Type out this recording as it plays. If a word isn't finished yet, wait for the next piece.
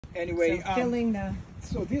Anyway, so filling the...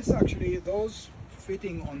 So this actually, those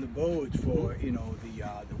fitting on the boat for, you know, the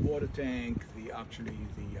water tank, the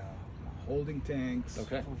holding tanks.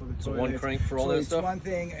 Okay. For the So toilets. one crank for all that stuff? It's one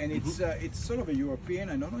thing, and it's sort of a European.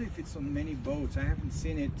 I don't know if it's on many boats. I haven't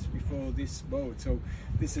seen it before this boat. So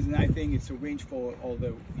this is, I think it's a winch for all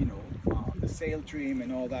the, you know, the sail trim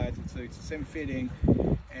and all that. So it's the same fitting,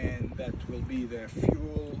 and that will be the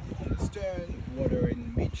fuel on the stern, water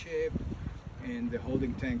in midship, and the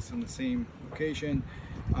holding tanks on the same location.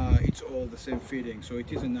 It's all the same fitting, so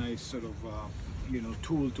it is a nice sort of you know,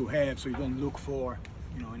 tool to have, so you don't look for,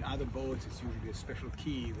 you know, in other boats it's usually a special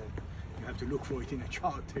key that you have to look for it in a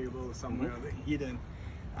chart table or somewhere hidden.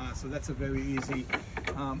 So that's a very easy.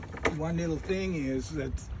 One little thing is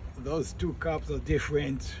that those two cups are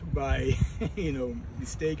different by you know,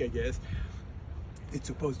 mistake, I guess. It's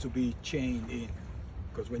supposed to be chained in,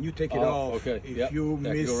 because when you take it off, if you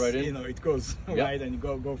miss, right, you know, it goes right, and you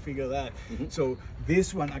go figure that. So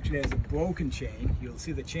this one actually has a broken chain. You'll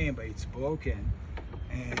see the chain, but it's broken.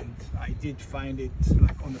 And I did find it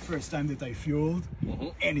like on the first time that I fueled,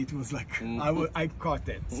 and it was like I caught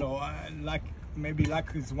it. So maybe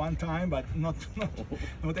luck is one time, but not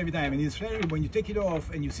every time. And it's very, when you take it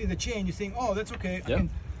off and you see the chain, you think, oh, that's okay.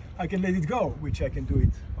 I can let it go, which I can do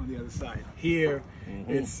it on the other side. Here,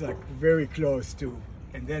 it's like very close to.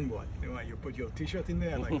 And then what? You put your t-shirt in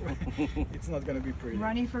there? Like, it's not going to be pretty.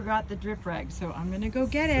 Ronnie forgot the drip rag, so I'm going to go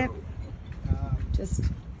get it. Just...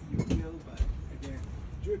 You will, but again,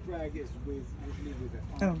 drip rag is usually with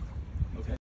a... Oh.